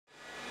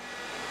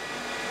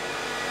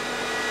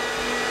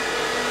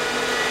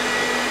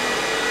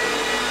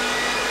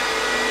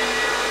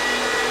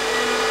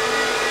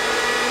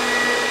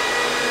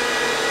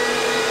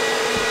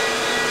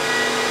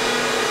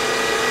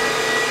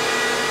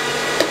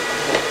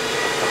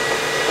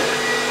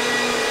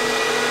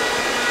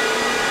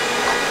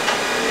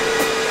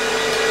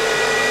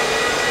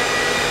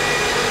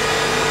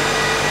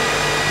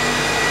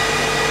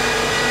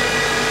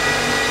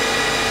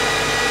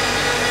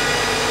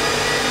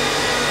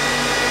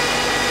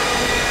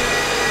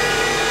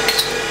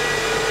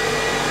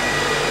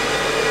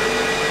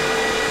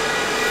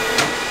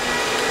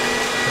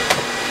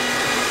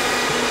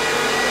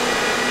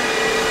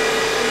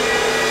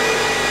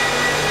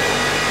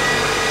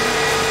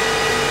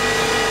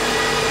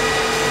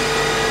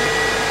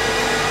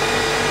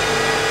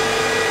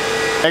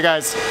Hey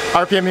guys,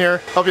 RPM here.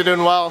 Hope you're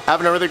doing well.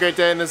 Having a really great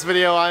day. In this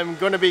video, I'm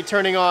going to be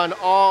turning on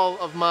all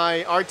of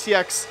my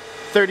RTX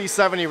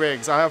 3070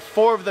 rigs. I have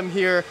 4 of them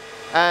here,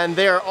 and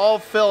they are all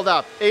filled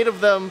up. 8 of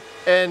them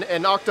in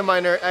an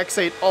Octominer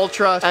X8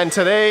 Ultra, and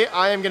today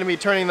I am going to be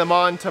turning them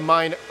on to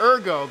mine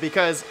Ergo,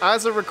 because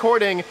as of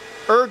recording,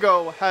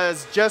 Ergo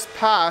has just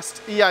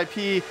passed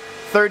EIP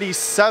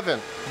 37.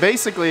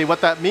 Basically,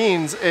 what that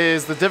means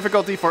is the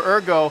difficulty for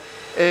Ergo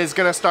is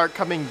going to start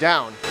coming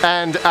down.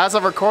 And as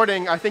of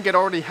recording, I think it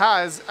already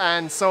has,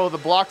 and so the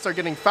blocks are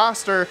getting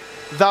faster,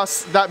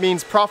 thus that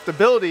means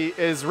profitability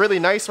is really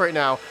nice right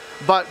now.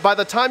 But by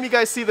the time you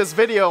guys see this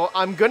video,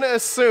 I'm going to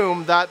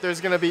assume that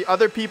there's going to be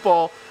other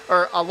people,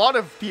 or a lot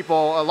of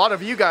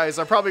you guys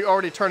are probably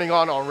already turning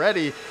on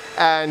already,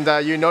 and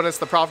you notice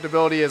the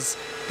profitability is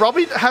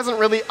probably hasn't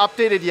really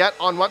updated yet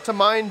on what to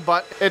mine,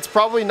 but it's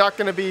probably not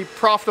going to be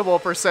profitable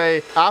per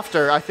se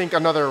after, I think,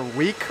 another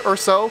week or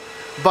so.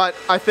 But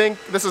I think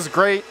this is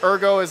great.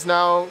 Ergo is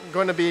now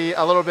going to be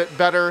a little bit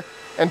better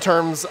in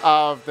terms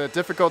of the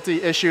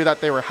difficulty issue that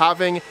they were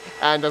having,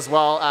 and as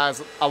well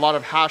as a lot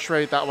of hash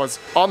rate that was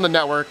on the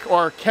network,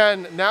 or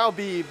can now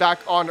be back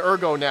on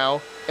Ergo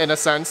now, in a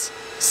sense.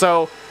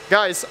 So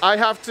guys, I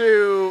have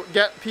to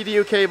get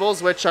PDU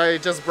cables, which I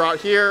just brought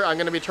here. I'm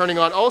going to be turning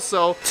on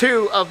also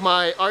 2 of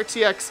my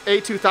RTX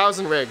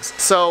A2000 rigs.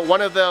 So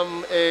one of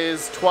them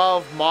is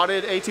 12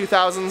 modded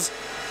A2000s,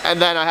 and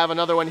then I have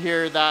another one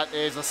here that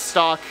is a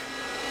stock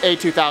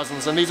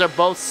A2000s, and these are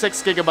both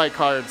 6GB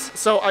cards.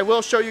 So I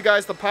will show you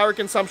guys the power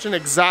consumption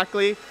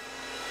exactly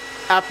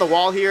at the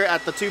wall here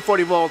at the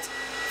 240 volt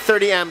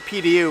 30 amp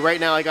PDU.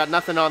 Right now I got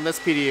nothing on this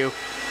PDU,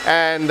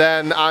 and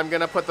then I'm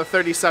gonna put the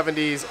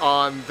 3070s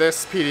on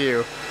this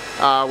PDU,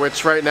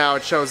 which right now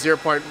it shows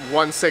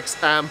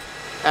 0.16 amp,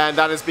 and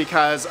that is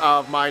because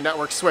of my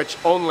network switch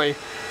only.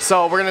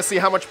 So we're gonna see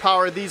how much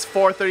power these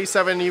 4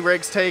 3070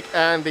 rigs take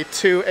and the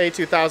 2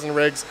 A2000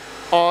 rigs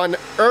on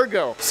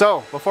Ergo.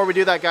 So before we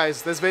do that,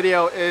 guys, this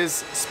video is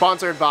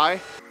sponsored by...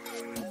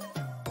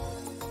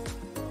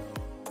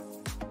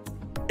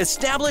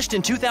 Established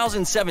in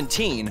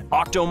 2017,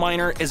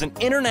 Octominer is an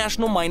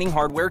international mining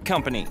hardware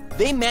company.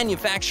 They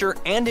manufacture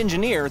and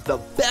engineer the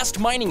best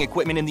mining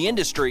equipment in the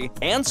industry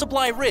and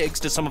supply rigs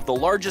to some of the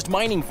largest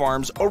mining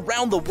farms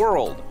around the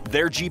world.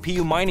 Their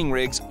GPU mining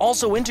rigs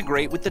also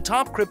integrate with the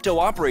top crypto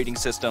operating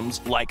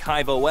systems like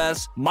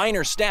HiveOS,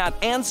 MinerStat,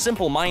 and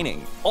Simple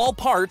Mining. All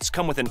parts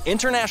come with an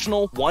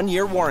international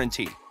 1-year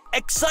warranty.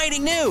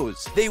 Exciting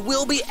news! They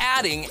will be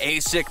adding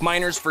ASIC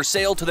miners for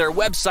sale to their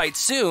website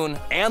soon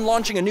and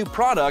launching a new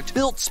product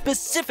built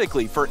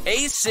specifically for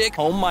ASIC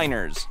home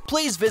miners.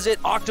 Please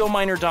visit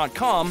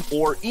octominer.com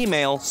or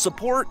email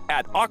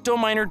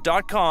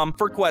support@octominer.com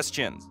for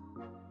questions.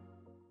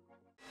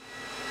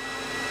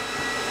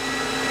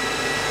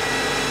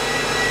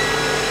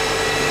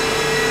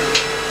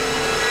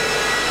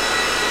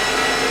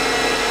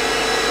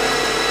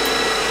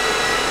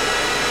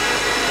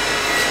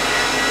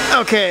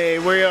 Okay,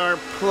 we are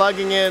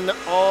plugging in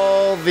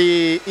all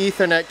the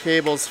Ethernet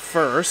cables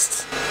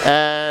first,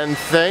 and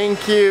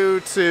thank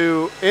you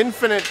to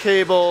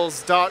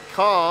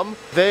infinitecables.com.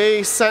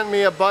 They sent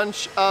me a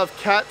bunch of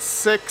Cat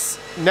 6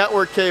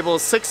 network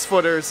cables,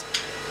 6-footers,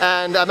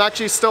 and I'm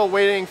actually still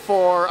waiting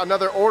for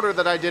another order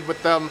that I did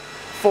with them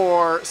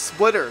for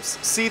splitters,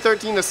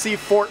 C13 to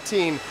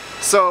C14.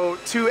 So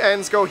 2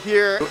 ends go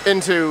here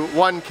into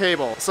 1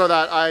 cable, so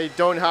that I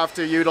don't have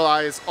to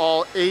utilize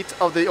all 8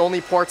 of the only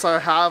ports I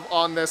have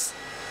on this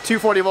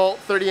 240 volt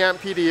 30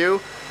 amp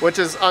PDU, which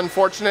is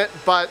unfortunate,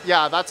 but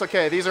yeah, that's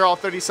okay. These are all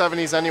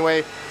 3070s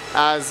anyway,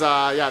 as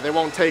yeah, they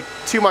won't take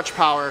too much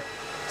power,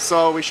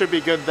 so we should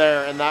be good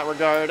there in that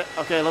regard.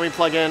 Okay, let me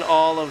plug in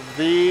all of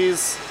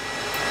these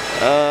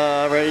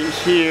right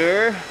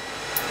here.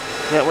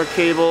 Network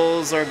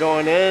cables are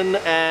going in,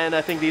 and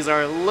I think these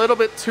are a little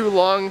bit too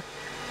long.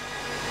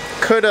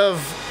 Could have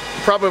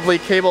probably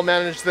cable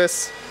managed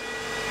this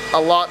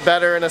a lot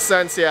better in a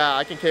sense. Yeah,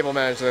 I can cable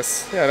manage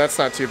this. Yeah, that's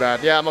not too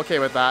bad. Yeah, I'm okay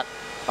with that.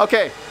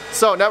 Okay,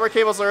 so network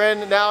cables are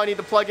in. Now I need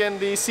to plug in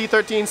the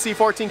C13,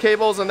 C14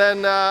 cables, and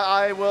then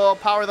I will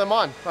power them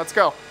on. Let's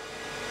go.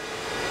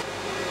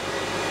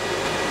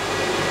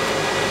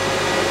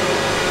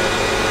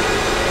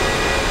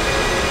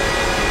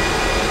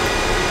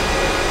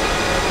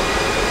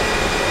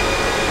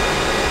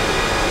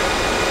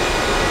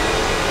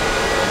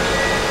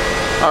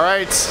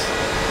 Alright,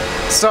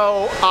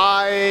 so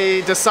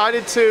I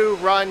decided to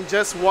run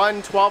just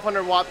one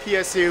 1200 watt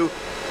PSU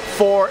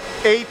for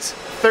 8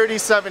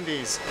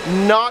 3070s.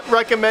 Not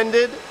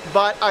recommended,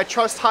 but I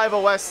trust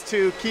HiveOS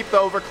to keep the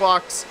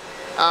overclocks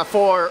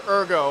for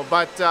Ergo,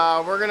 but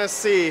we're gonna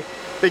see,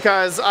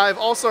 because I've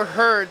also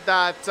heard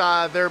that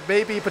there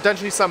may be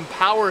potentially some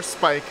power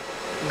spike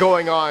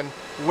going on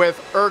with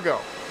Ergo,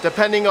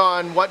 depending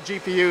on what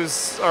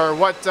GPUs or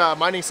what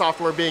mining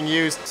software being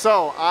used.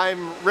 So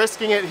I'm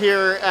risking it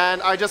here,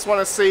 and I just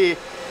want to see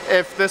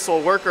if this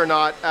will work or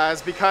not,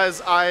 as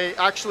because I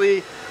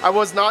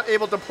was not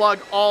able to plug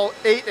all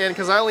 8 in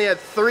because I only had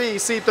 3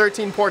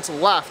 C13 ports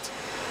left.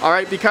 all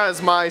right,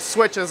 because my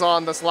switch is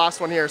on this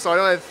last one here. So I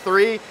only have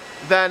 3,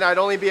 then I'd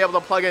only be able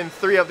to plug in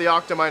 3 of the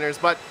OctoMiners,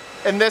 but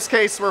in this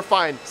case, we're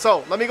fine.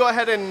 So let me go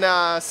ahead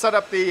and set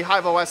up the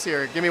Hive OS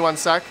here. Give me 1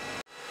 sec.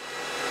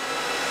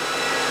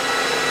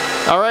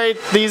 All right,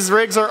 these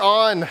rigs are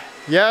on.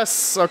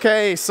 Yes,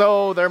 okay,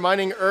 so they're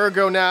mining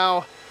Ergo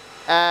now.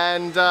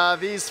 And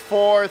these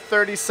 4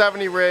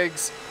 3070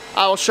 rigs,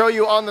 I'll show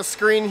you on the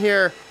screen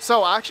here.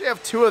 So I actually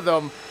have 2 of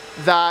them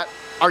that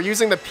are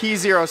using the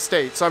P0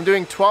 state. So I'm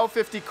doing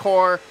 1250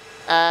 core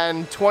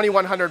and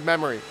 2100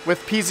 memory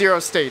with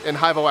P0 state in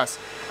Hive OS.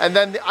 And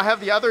then I have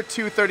the other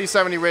 2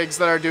 3070 rigs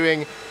that are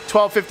doing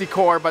 1250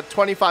 core but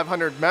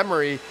 2500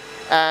 memory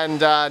and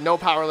no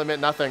power limit,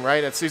 nothing,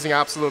 right? It's using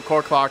absolute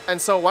core clock.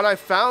 And so what I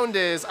found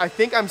is I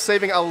think I'm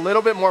saving a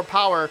little bit more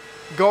power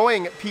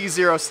going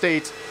P0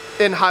 state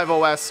in Hive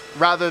OS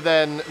rather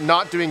than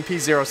not doing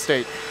P0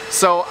 state.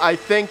 So I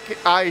think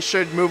I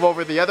should move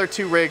over the other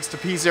 2 rigs to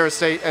P0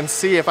 state and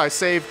see if I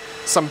save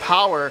some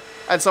power.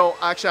 And so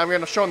actually I'm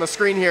going to show on the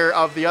screen here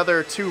of the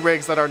other 2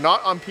 rigs that are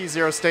not on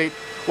P0 state.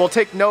 We'll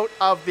take note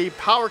of the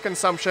power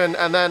consumption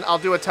and then I'll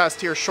do a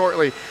test here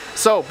shortly.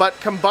 So, but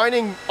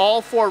combining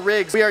all 4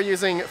 rigs, we are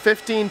using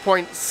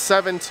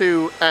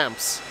 15.72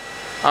 amps.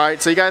 All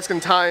right, so you guys can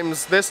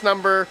times this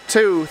number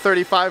to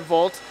 35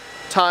 volt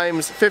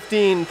times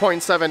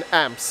 15.7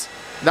 amps.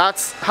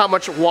 That's how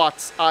much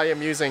watts I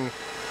am using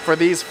for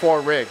these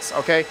 4 rigs,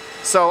 okay?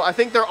 So I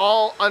think they're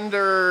all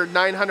under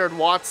 900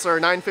 watts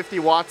or 950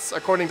 watts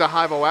according to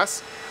Hive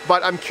OS,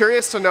 but I'm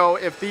curious to know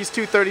if these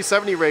 2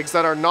 3070 rigs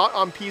that are not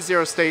on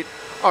P0 state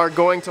are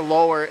going to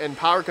lower in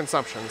power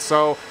consumption.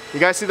 So you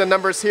guys see the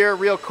numbers here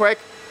real quick.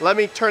 Let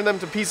me turn them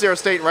to P0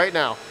 state right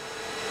now.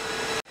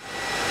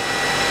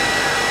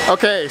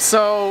 Okay,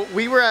 so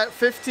we were at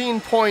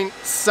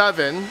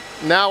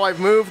 15.7. Now I've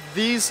moved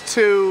these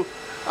 2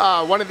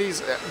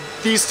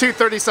 these 2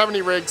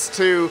 3070 rigs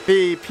to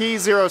the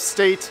P0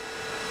 state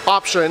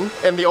option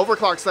in the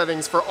overclock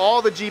settings for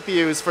all the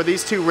GPUs for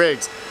these 2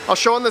 rigs. I'll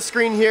show on the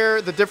screen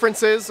here the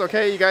differences,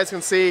 okay, you guys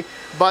can see,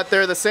 but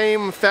they're the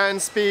same fan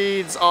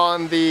speeds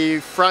on the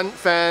front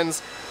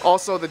fans,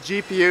 also the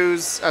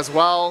GPUs as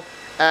well,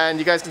 and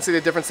you guys can see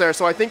the difference there.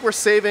 So I think we're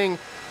saving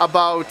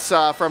about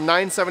from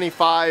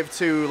 975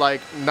 to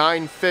like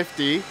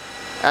 950,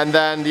 and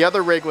then the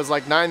other rig was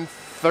like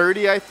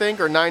 930 I think,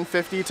 or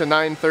 950 to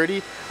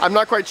 930. I'm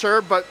not quite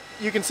sure, but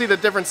you can see the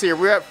difference here.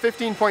 We're at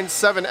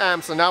 15.7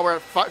 amps and now we're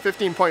at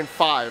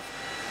 15.5.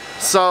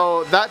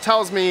 So that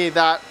tells me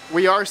that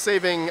we are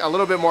saving a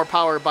little bit more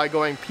power by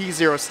going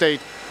P0 state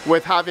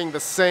with having the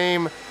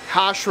same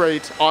hash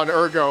rate on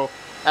Ergo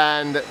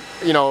and,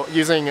 you know,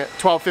 using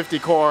 1250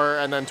 core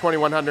and then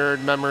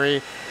 2100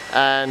 memory.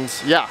 And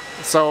yeah,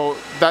 so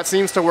that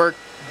seems to work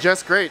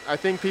just great. I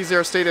think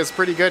P0 state is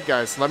pretty good,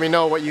 guys. Let me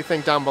know what you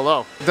think down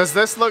below. Does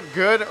this look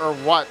good or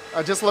what?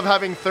 I just love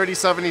having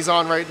 3070s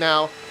on right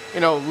now. You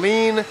know,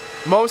 lean,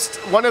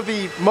 one of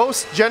the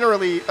most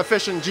generally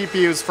efficient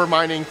GPUs for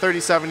mining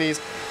 3070s.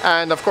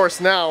 And of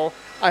course now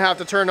I have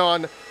to turn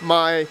on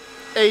my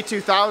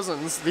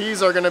A2000s.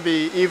 These are gonna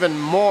be even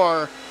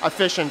more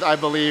efficient, I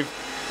believe,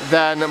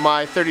 than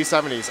my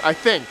 3070s. I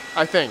think.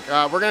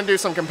 We're gonna do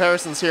some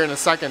comparisons here in a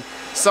second.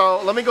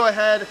 So let me go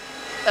ahead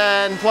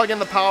and plug in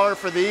the power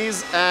for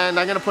these, and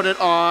I'm gonna put it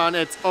on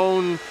its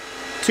own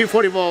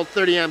 240 volt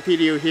 30 amp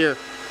PDU here.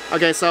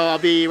 Okay, so I'll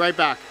be right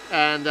back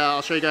and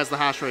I'll show you guys the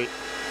hash rate.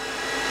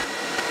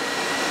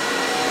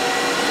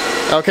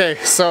 Okay,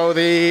 so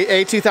the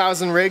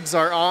A2000 rigs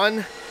are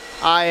on.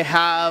 I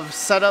have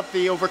set up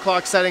the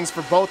overclock settings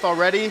for both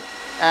already,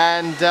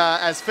 and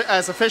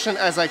as efficient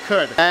as I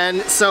could.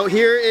 And so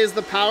here is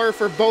the power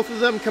for both of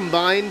them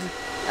combined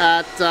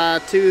at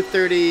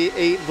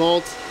 238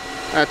 volts,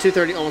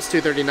 230, almost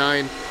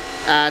 239,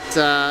 at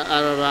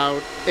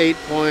about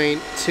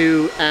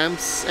 8.2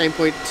 amps,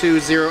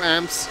 8.20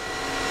 amps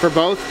for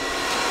both.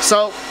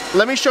 So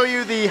let me show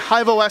you the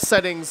Hive OS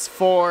settings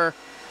for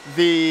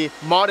the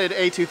modded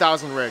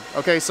A2000 rig.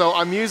 Okay, so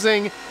I'm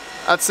using,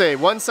 let's say,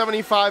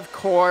 175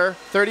 core,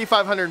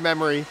 3500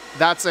 memory,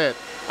 that's it.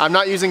 I'm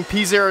not using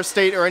P0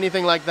 state or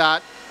anything like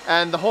that.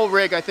 And the whole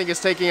rig, I think, is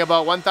taking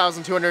about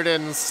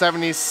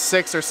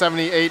 1276 or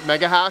 78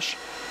 mega hash.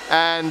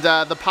 And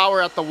the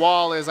power at the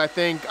wall is, I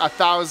think,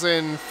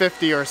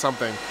 1050 or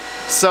something.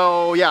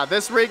 So yeah,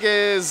 this rig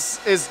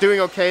is doing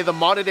okay. The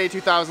modded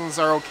A2000s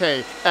are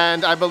okay.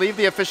 And I believe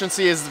the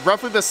efficiency is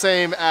roughly the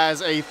same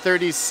as a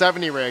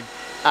 3070 rig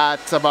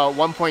at about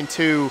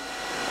 1.2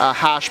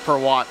 hash per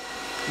watt.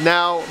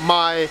 Now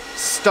my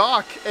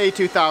stock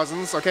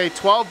A2000s, okay,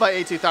 12 by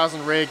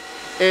A2000 rig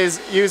is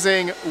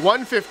using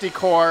 150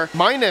 core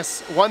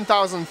minus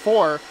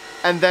 1004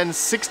 and then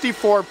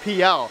 64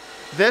 PL.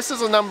 This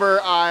is a number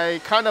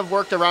I kind of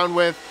worked around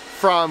with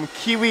from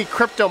Kiwi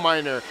Crypto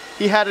Miner.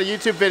 He had a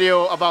YouTube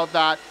video about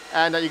that,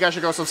 and you guys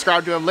should go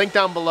subscribe to him, link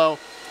down below.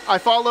 I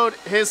followed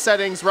his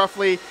settings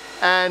roughly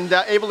and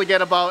able to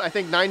get about, I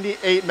think,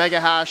 98 mega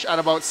hash at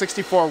about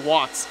 64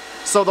 watts.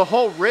 So the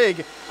whole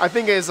rig, I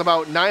think, is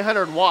about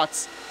 900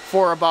 watts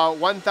for about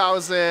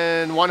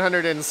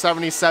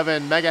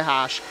 1,177 mega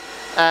hash.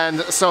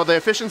 And so the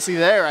efficiency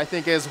there, I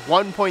think, is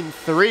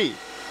 1.3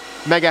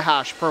 mega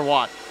hash per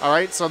watt. All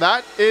right, so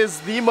that is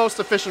the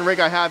most efficient rig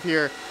I have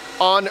here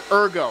on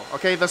Ergo.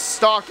 Okay, the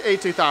stock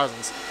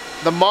A2000s.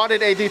 The modded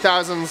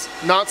A2000s,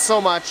 not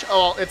so much.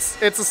 Oh, it's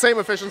the same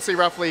efficiency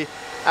roughly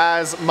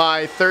as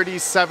my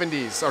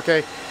 3070s.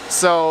 Okay,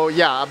 so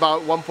yeah,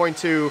 about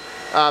 1.2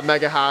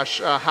 mega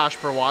hash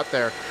per watt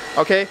there.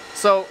 Okay,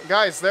 so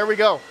guys, there we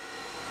go.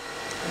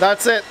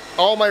 That's it.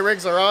 All my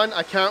rigs are on.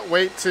 I can't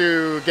wait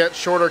to get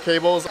shorter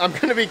cables. I'm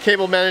going to be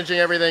cable managing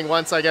everything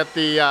once I get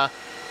the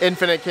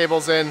infinite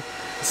cables in.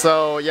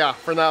 So yeah,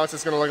 for now it's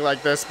just going to look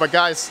like this. But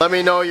guys, let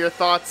me know your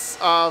thoughts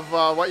of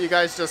what you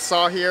guys just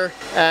saw here,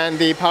 and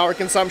the power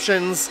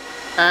consumptions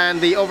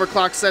and the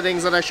overclock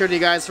settings that I showed you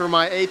guys for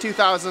my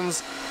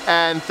A2000s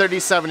and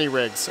 3070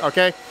 rigs.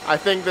 Okay, I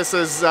think this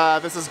is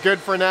good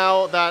for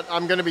now that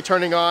I'm going to be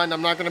turning on.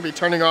 I'm not going to be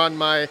turning on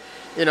my,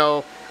 you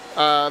know,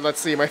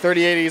 let's see, my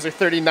 3080s or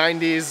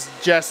 3090s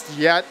just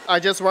yet. I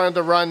just wanted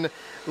to run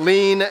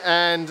lean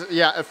and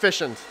yeah,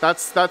 efficient.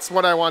 That's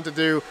what I want to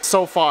do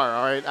so far,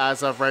 all right,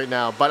 as of right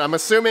now. But I'm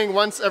assuming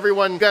once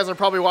everyone, you guys are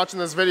probably watching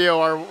this video,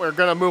 or we're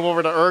gonna move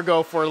over to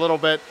Ergo for a little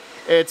bit,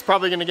 it's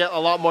probably gonna get a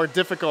lot more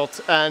difficult,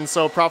 and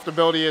so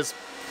profitability is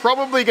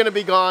probably gonna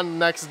be gone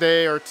next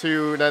day or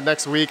two,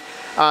 next week,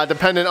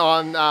 depending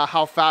on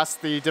how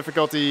fast the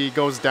difficulty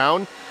goes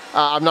down.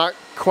 I'm not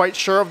quite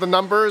sure of the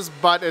numbers,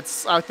 but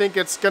I think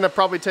it's gonna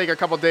probably take a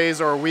couple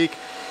days or a week,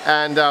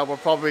 and we'll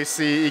probably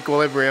see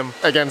equilibrium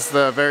against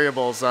the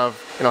variables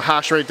of, you know,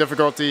 hash rate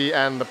difficulty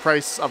and the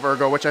price of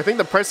Ergo, which I think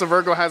the price of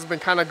Ergo has been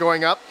kind of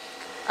going up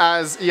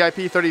as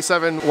EIP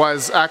 37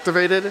 was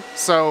activated.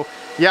 So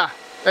yeah,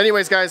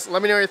 anyways guys,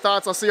 let me know your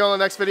thoughts. I'll see you on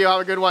the next video.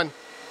 Have a good one,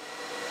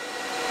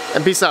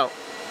 and peace out.